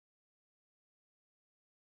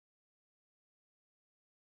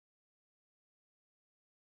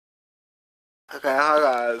Okay, hi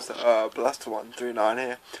guys, Blaster139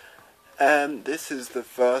 here, and this is the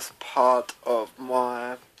first part of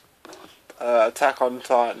my Attack on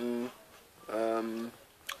Titan, playthrough.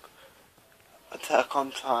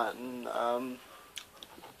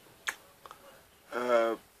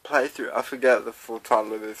 I forget the full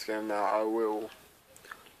title of this game now. I will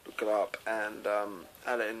look it up and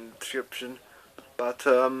add it in the description. But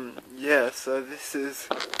yeah, so this is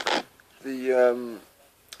the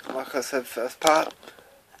like I said, first part.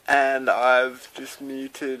 And I've just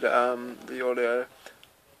muted the audio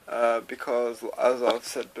because, as I've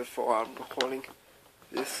said before, I'm recording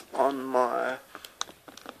this on my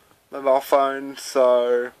mobile phone,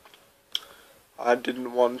 so I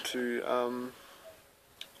didn't want to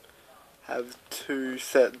have two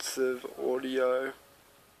sets of audio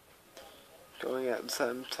going at the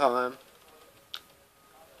same time.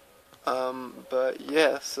 But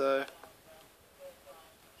yeah, so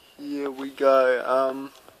here we go.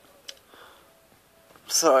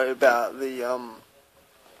 Sorry about the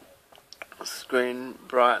screen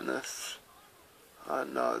brightness. I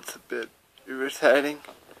know it's a bit irritating,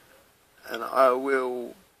 and I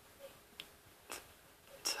will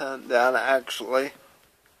turn down actually.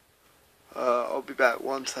 I'll be back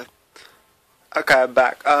one sec. Okay, I'm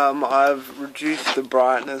back. I've reduced the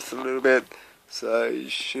brightness a little bit, so you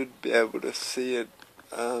should be able to see it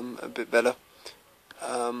a bit better.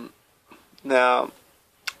 Now,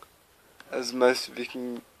 as most of you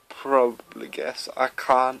can probably guess, I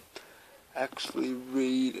can't actually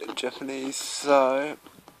read Japanese, so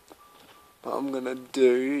what I'm gonna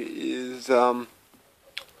do is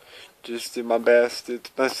just do my best. It's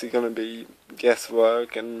mostly gonna be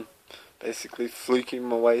guesswork and basically fluking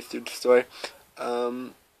my way through the story.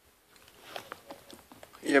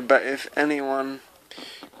 Yeah, but if anyone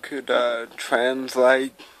could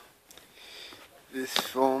translate this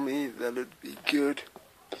for me, that'd be good.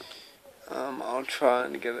 I'll try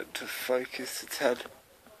and get it to focus its head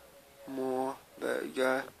more. There we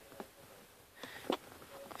go.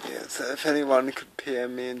 Yeah, so if anyone could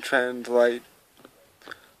PM me and translate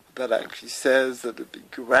what that actually says, that'd be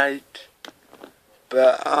great.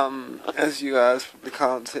 But as you guys probably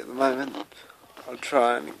can't see at the moment, I'll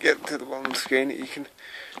try and get to the one screen that you can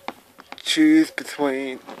choose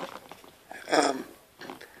between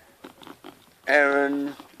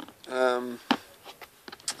Aaron, you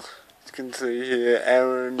can see here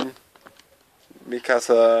Aaron,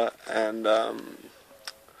 Mikasa, and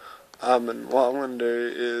and what I'm going to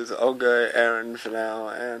do is I'll go Aaron for now,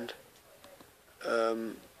 and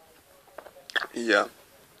yeah,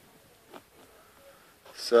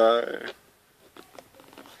 so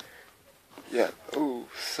yeah, oh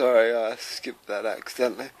sorry, I skipped that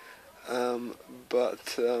accidentally,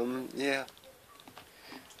 yeah,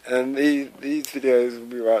 and these videos will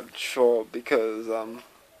be right short because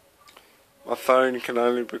my phone can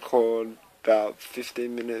only record about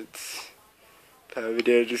 15 minutes per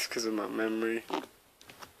video just because of my memory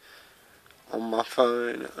on my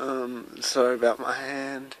phone. Sorry about my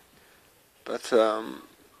hand, but I'm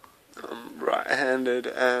right-handed,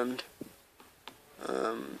 and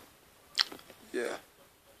yeah.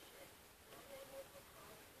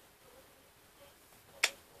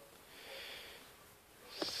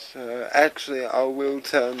 So actually I will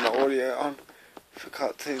turn the audio on for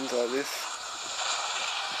cutscenes like this.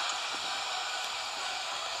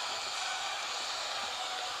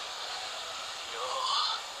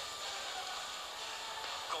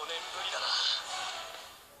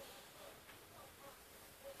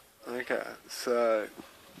 Okay, so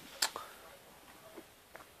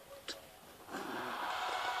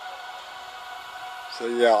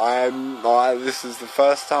yeah, this is the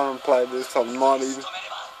first time I played this. I'm not even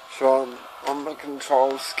sure on the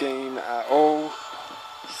control scheme at all.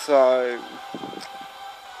 So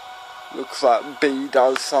looks like B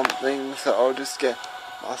does something, so I'll just get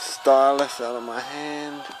my stylus out of my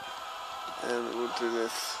hand and we'll do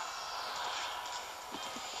this.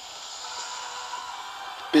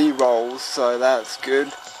 B rolls, so that's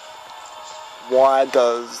good. Y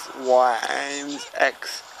aims,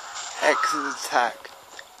 X is attack.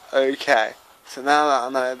 Okay, so now that I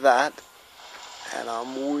know that, and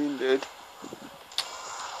I'm wounded,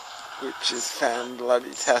 which is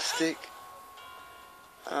fan-bloody-tastic.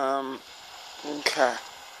 Okay.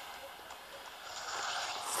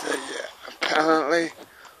 So yeah, apparently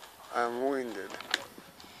I'm wounded.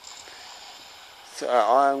 So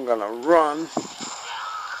I'm gonna run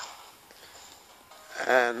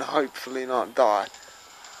and hopefully not die.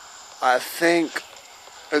 I think,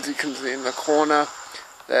 as you can see in the corner,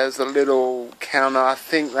 there's a little counter. I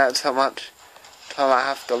think that's how much time I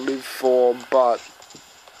have to live for, but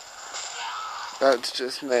That's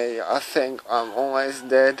just me. I think I'm almost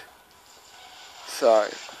dead. So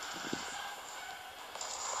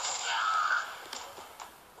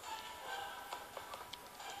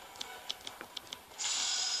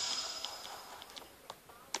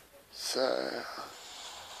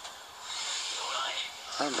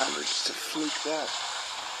I managed to fluke that.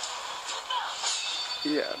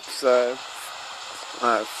 Yeah, so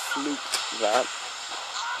I fluked that.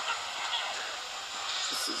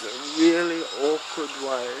 This is a really awkward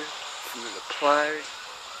way for me to play,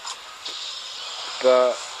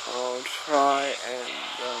 but I'll try and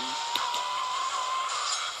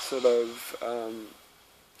sort of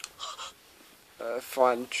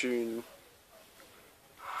fine-tune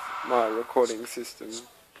my recording system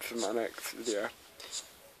for my next video.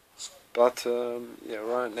 But yeah,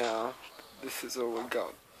 right now this is all we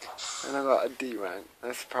got, and I got a D rank.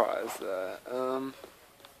 No surprise there.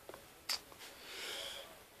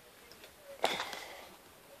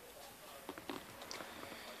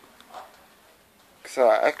 So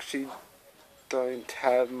I actually don't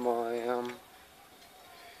have my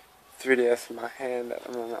 3DS in my hand at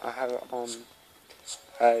the moment. I have it on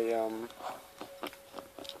a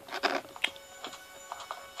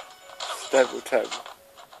stable table.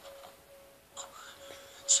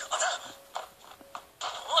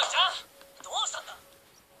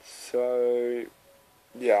 So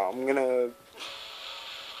yeah, I'm gonna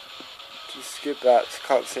just skip that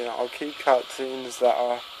cutscene. I'll keep cutscenes that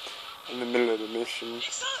are in the middle of the mission.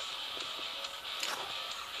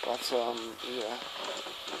 But yeah.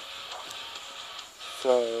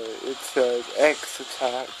 So it says X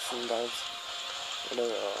attacks and does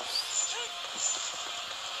whatever else.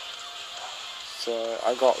 So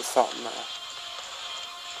I got something there.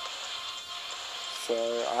 So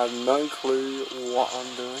I have no clue what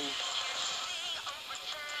I'm doing.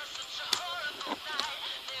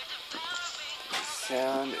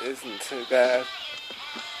 Sound isn't too bad.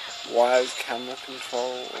 Wires camera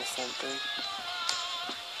control or something.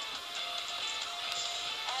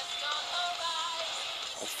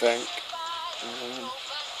 I think.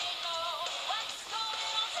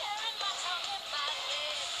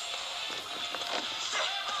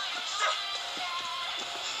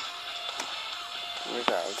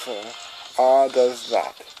 Okay, so R does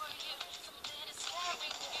that.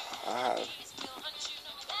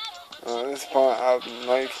 At this point I have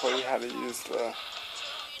no clue how to use the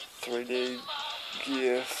 3D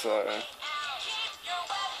gear, so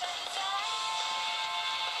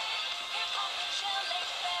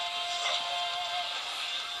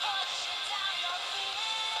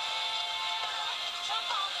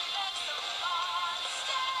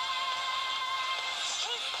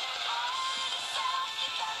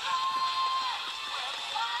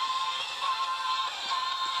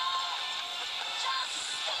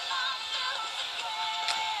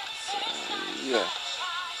yeah.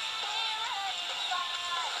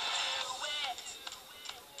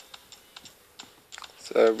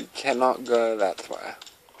 So we cannot go that way.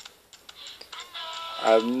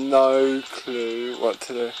 I have no clue what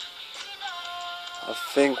to do. I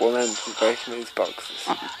think we're meant to be breaking these boxes.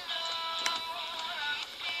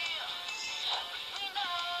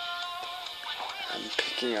 And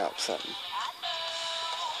picking up something.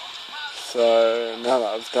 So now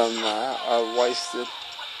that I've done that, I've wasted.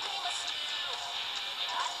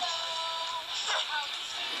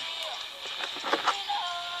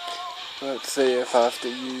 Let's see if I have to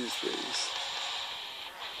use these.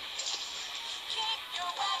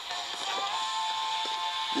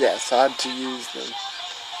 Yes, I had to use them.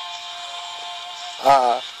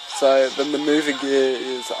 So the maneuver gear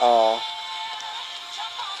is R.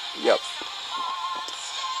 Yep.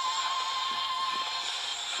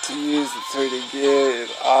 To use the 3D gear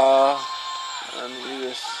is R, and you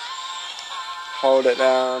just hold it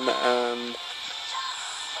down and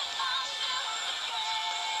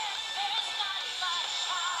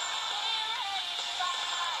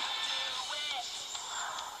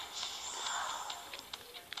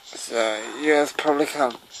so you guys probably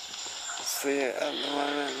can't see it at the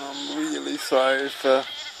moment. I'm really sorry for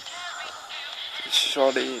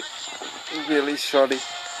really shoddy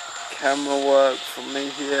camera work from me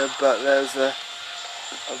here, but there's a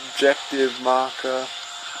objective marker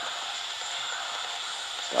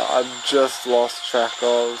that I've just lost track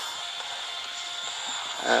of,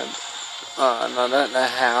 and I don't know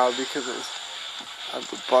how because it's at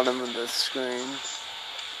the bottom of the screen.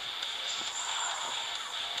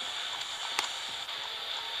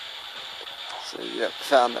 So yep,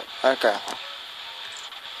 found it. Okay.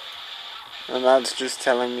 And that's just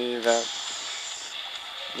telling me that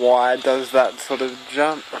Y does that sort of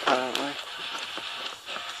jump, apparently.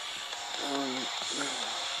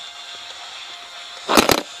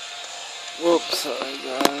 Oops, sorry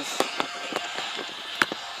guys.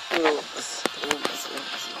 Oops.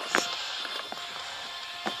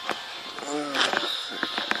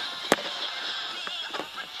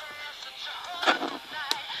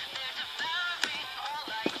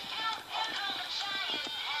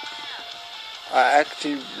 I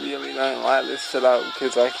actually really don't like this setup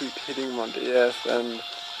because I keep hitting my DS and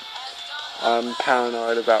I'm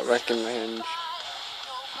paranoid about wrecking the hinge.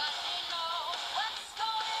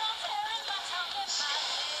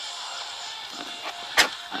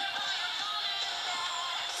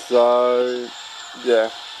 So, yeah.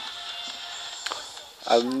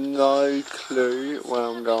 I have no clue where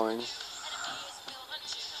I'm going.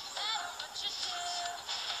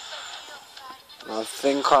 I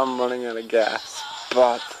think I'm running out of gas,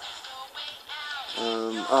 but,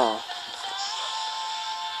 oh.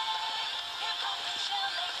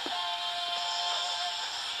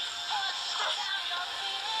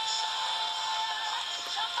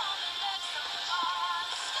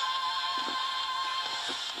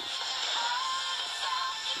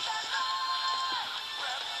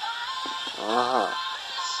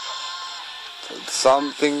 So it's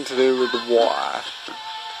something to do with the wire.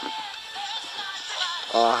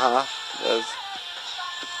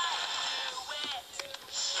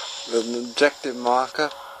 There's an objective marker,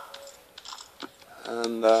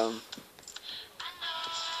 and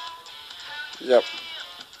yep,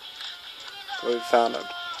 so we found it.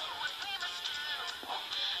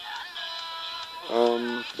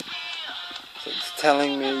 So it's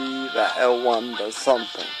telling me that L1 does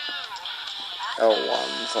something.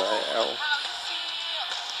 L1, sorry, L.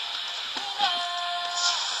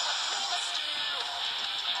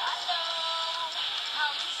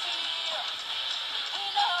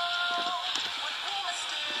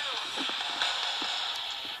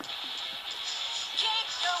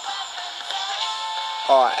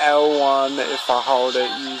 Oh, L1, if I hold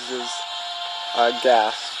it, uses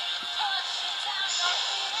gas.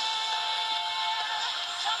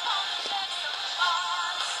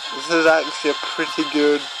 This is actually a pretty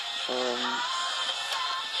good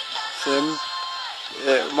sim.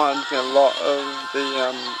 It reminds me a lot of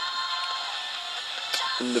the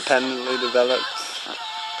independently developed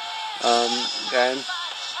game.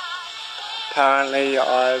 Apparently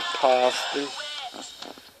I've passed the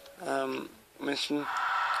mission.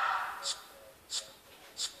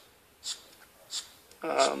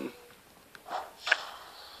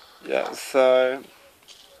 Yeah, so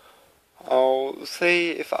I'll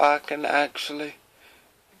see if I can actually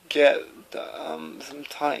get some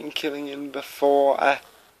Titan killing in before I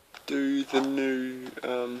do the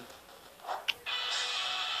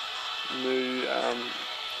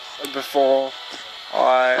before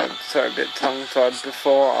I, sorry, a bit tongue-tied,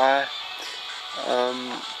 before I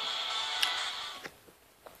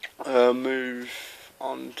move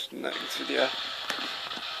on to the next video.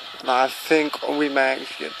 And I think we may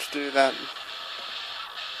actually get to do that.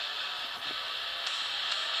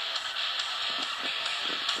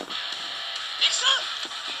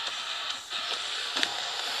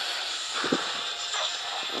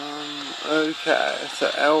 Okay, so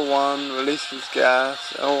L1 releases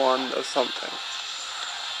gas, L1 does something.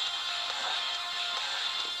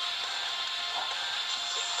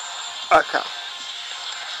 Okay.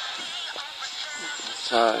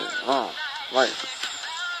 So, oh, wait.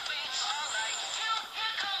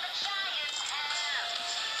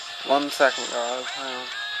 One second guys, hang on.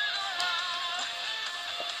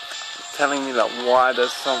 It's telling me that Y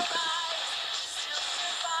does something.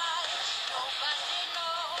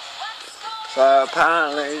 So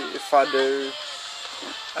apparently if I do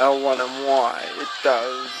L1 and Y, it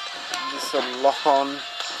does this sort of lock on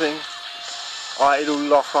thing. Oh, it'll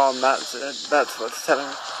lock on, that's it, that's what it's telling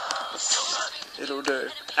me. It'll do.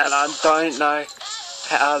 And I don't know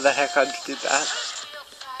how the heck I did that.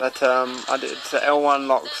 But I did. So L1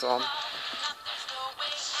 locks on.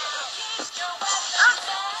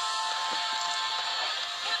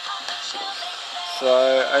 So,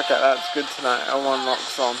 okay, that's good to know. L1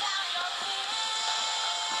 locks on.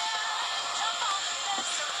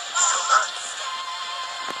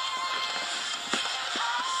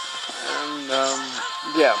 And,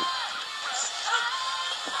 yeah.